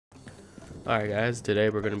Alright guys, today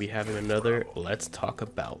we're going to be having another Let's Talk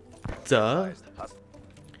About. Duh.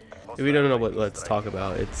 If you don't know what Let's Talk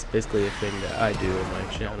About, it's basically a thing that I do on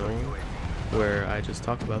my channel where I just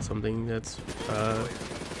talk about something that's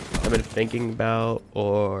I've been thinking about,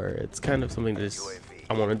 or it's kind of something that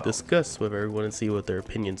I want to discuss with everyone and see what their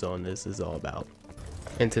opinions on this is all about.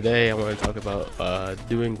 And today I want to talk about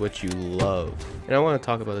doing what you love. And I want to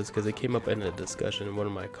talk about this because it came up in a discussion in one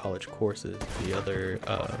of my college courses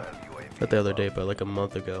not the other day, but like a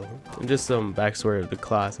month ago. And just some backstory of the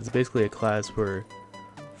class. It's basically a class where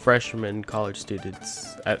freshmen college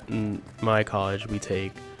students at my college we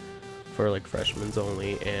take for like freshmen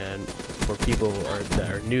only, and for people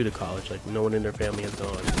that are new to college, like no one in their family has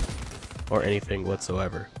gone or anything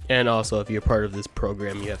whatsoever. And also, if you're part of this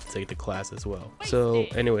program, you have to take the class as well. So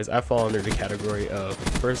anyways, I fall under the category of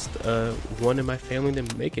first one in my family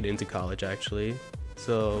to make it into college actually.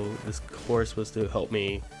 So this course was to help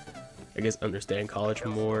me, I guess, understand college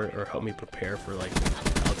more, or help me prepare for like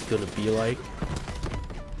how it's gonna be like,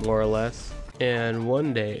 more or less. And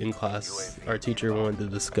one day in class, our teacher wanted to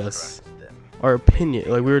discuss our opinion.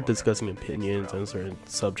 Like, we were discussing opinions on certain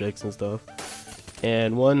subjects and stuff.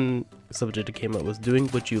 And one subject that came up was doing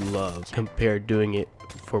what you love compared doing it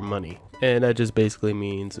for money. And that just basically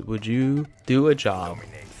means, would you do a job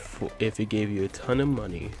if it gave you a ton of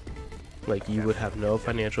money, like you would have no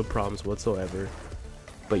financial problems whatsoever,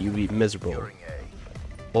 but you'd be miserable?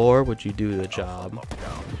 Or would you do a job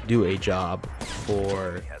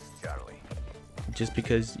for just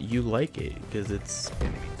because you like it, because it's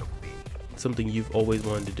something you've always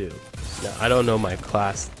wanted to do? Now, I don't know my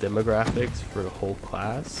class demographics for the whole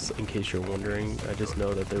class, in case you're wondering. I just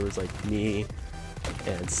know that there was like me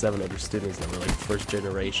and 7 other students that were like first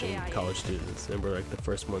generation college students, and we're like the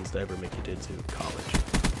first ones to ever make it into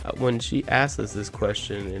college. When she asked us this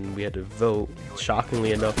question and we had to vote,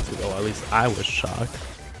 shockingly enough, at least I was shocked,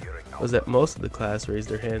 was that most of the class raised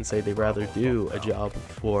their hand and say they'd rather do a job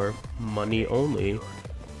for money only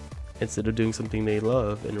instead of doing something they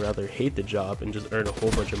love, and rather hate the job and just earn a whole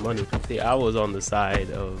bunch of money. See, I was on the side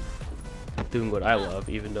of doing what I love,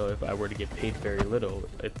 even though if I were to get paid very little,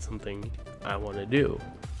 it's something I want to do.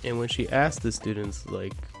 And when she asked the students,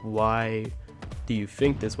 like, why do you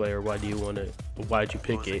think this way, or why'd you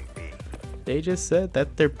pick it, they just said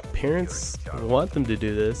that their parents want them to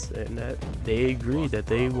do this, and that they agree that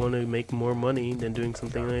they want to make more money than doing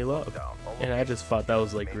something they love. And I just thought that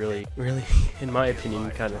was like really, in my opinion,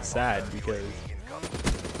 kind of sad, because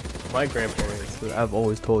my grandparents have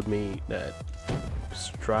always told me that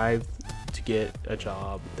strive to get a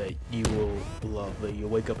job that you will love, that you'll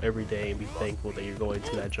wake up every day and be thankful that you're going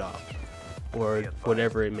to that job, or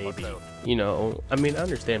whatever it may be. You know, I mean, I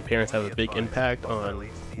understand parents have a big impact on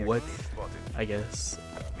what, I guess,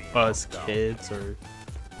 us kids or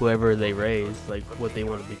whoever they raise, like what they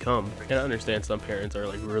want to become. And I understand some parents are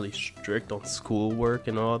like really strict on schoolwork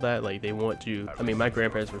and all that. Like, they want you, I mean, my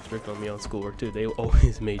grandparents were strict on me on schoolwork too. They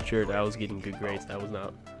always made sure that I was getting good grades, that I was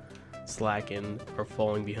not slacking or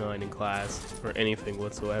falling behind in class or anything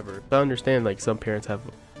whatsoever. But I understand, like, some parents have,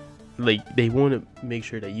 like, they want to make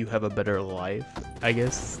sure that you have a better life, I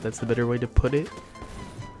guess that's the better way to put it.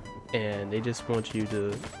 And they just want you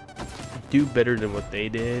to do better than what they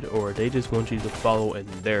did, or they just want you to follow in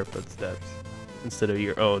their footsteps instead of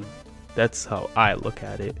your own. That's how I look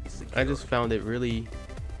at it. I just found it really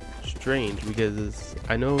strange, because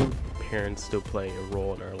I know parents still play a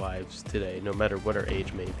role in our lives today, no matter what our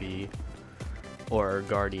age may be, or our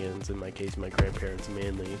guardians, in my case my grandparents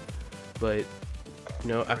mainly. But you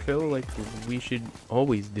know, I feel like we should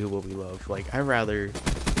always do what we love. Like, I rather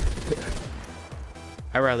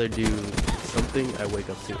do something I wake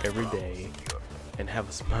up to every day and have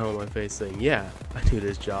a smile on my face saying, yeah, I do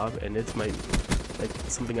this job, and it's like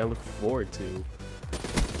something I look forward to,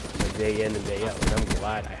 like, day in and day out. And I'm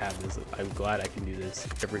glad I have this. I'm glad I can do this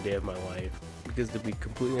every day of my life, because to be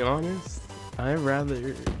completely honest, I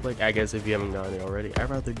rather, like, I guess if you haven't gotten it already, I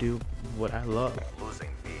rather do what I love.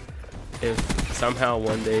 If somehow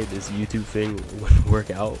one day this YouTube thing would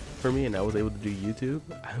work out for me and I was able to do YouTube,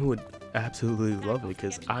 I would absolutely love it,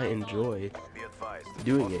 because I enjoy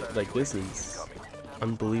doing it. Like, this is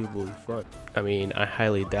unbelievably fun. I mean, I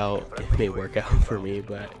highly doubt it may work out for me,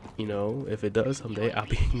 but you know, if it does someday, I'll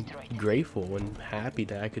be grateful and happy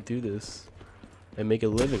that I could do this and make a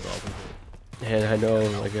living off of it. And I know,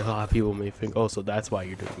 like, a lot of people may think, oh, so that's why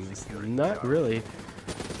you're doing this. Not really.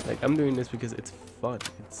 Like, I'm doing this because it's fun.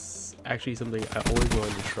 It's actually something I always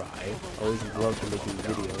wanted to try. I always loved making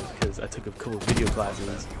videos, because I took a couple video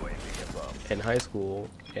classes in high school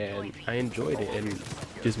and I enjoyed it, and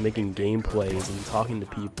just making gameplays and talking to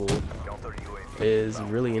people is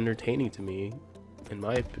really entertaining to me. I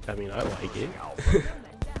mean, I like it.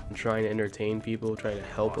 I'm trying to entertain people, trying to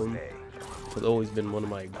help them. It's always been one of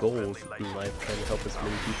my goals in life, trying to help as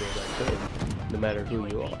many people as I could, no matter who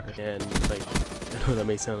you are. And like, I know that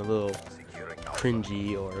may sound a little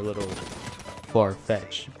cringy or a little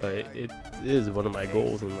far-fetched, but it is one of my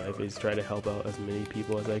goals in life, is try to help out as many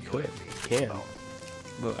people as I can.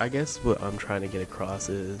 But I guess what I'm trying to get across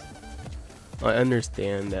is, I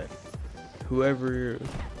understand that whoever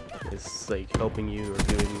is like helping you or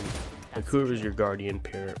doing, like whoever's your guardian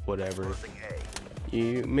parent, whatever,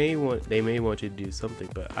 they may want you to do something.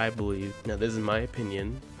 But I believe, now this is my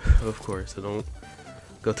opinion, of course, so don't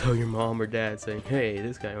go tell your mom or dad saying, hey,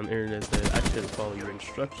 this guy on the internet said I should follow your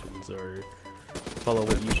instructions or follow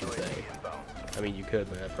what you should say. I mean, you could,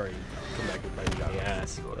 but I'd probably come back and bite you in the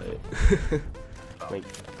ass. But like,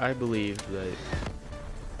 I believe that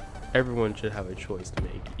everyone should have a choice to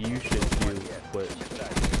make. You should do what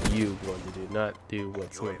you want to do, not do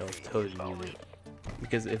what someone else told you to do.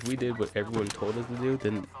 Because if we did what everyone told us to do,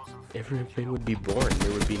 then everything would be boring.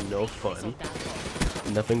 There would be no fun.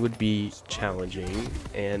 Nothing would be challenging,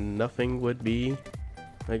 and nothing would be,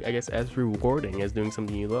 like, I guess, as rewarding as doing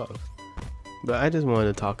something you love. But I just wanted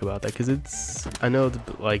to talk about that because I know,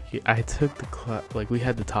 like, I took the class, like, we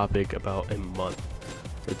had the topic about a month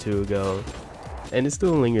or two ago, and it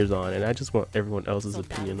still lingers on, and I just want everyone else's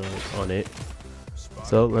opinion on it.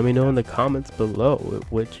 So let me know in the comments below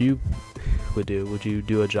what you would do. Would you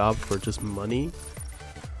do a job for just money,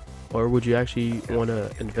 or would you actually want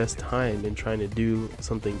to invest time in trying to do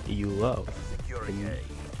something you love and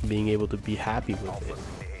being able to be happy with it?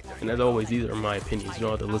 And as always, these are my opinions. You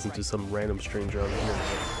don't have to listen to some random stranger on the internet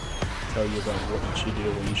tell you about what you should do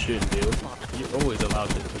and what you shouldn't do. You're always allowed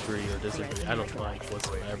to agree or disagree. I don't mind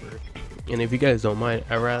whatsoever. And if you guys don't mind,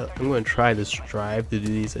 I'm going to try to strive to do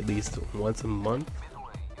these at least once a month.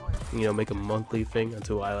 You know, make a monthly thing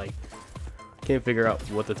until I can't figure out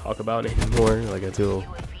what to talk about anymore. Like, until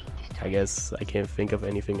I guess I can't think of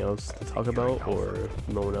anything else to talk about, or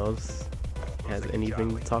no one else has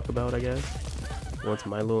anything to talk about, I guess. Wants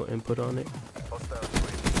my little input on it.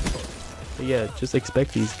 But yeah, just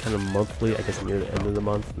expect these kind of monthly, I guess near the end of the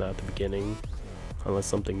month, not the beginning, unless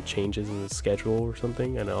something changes in the schedule or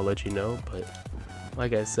something, and I'll let you know. But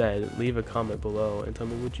like I said, leave a comment below and tell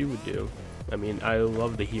me what you would do. I mean, I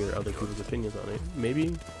love to hear other people's opinions on it.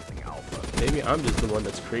 Maybe I'm just the one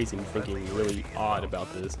that's crazy and thinking really odd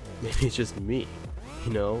about this. Maybe it's just me,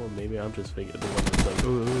 you know? Maybe I'm just thinking the one that's like,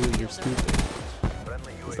 oh, you're stupid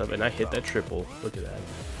and stuff. And I hit that triple. Look at that.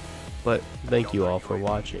 But thank you all for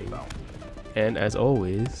watching. And as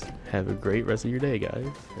always, have a great rest of your day, guys.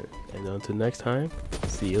 And until next time,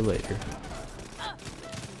 see you later.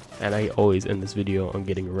 And I always end this video on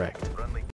getting wrecked.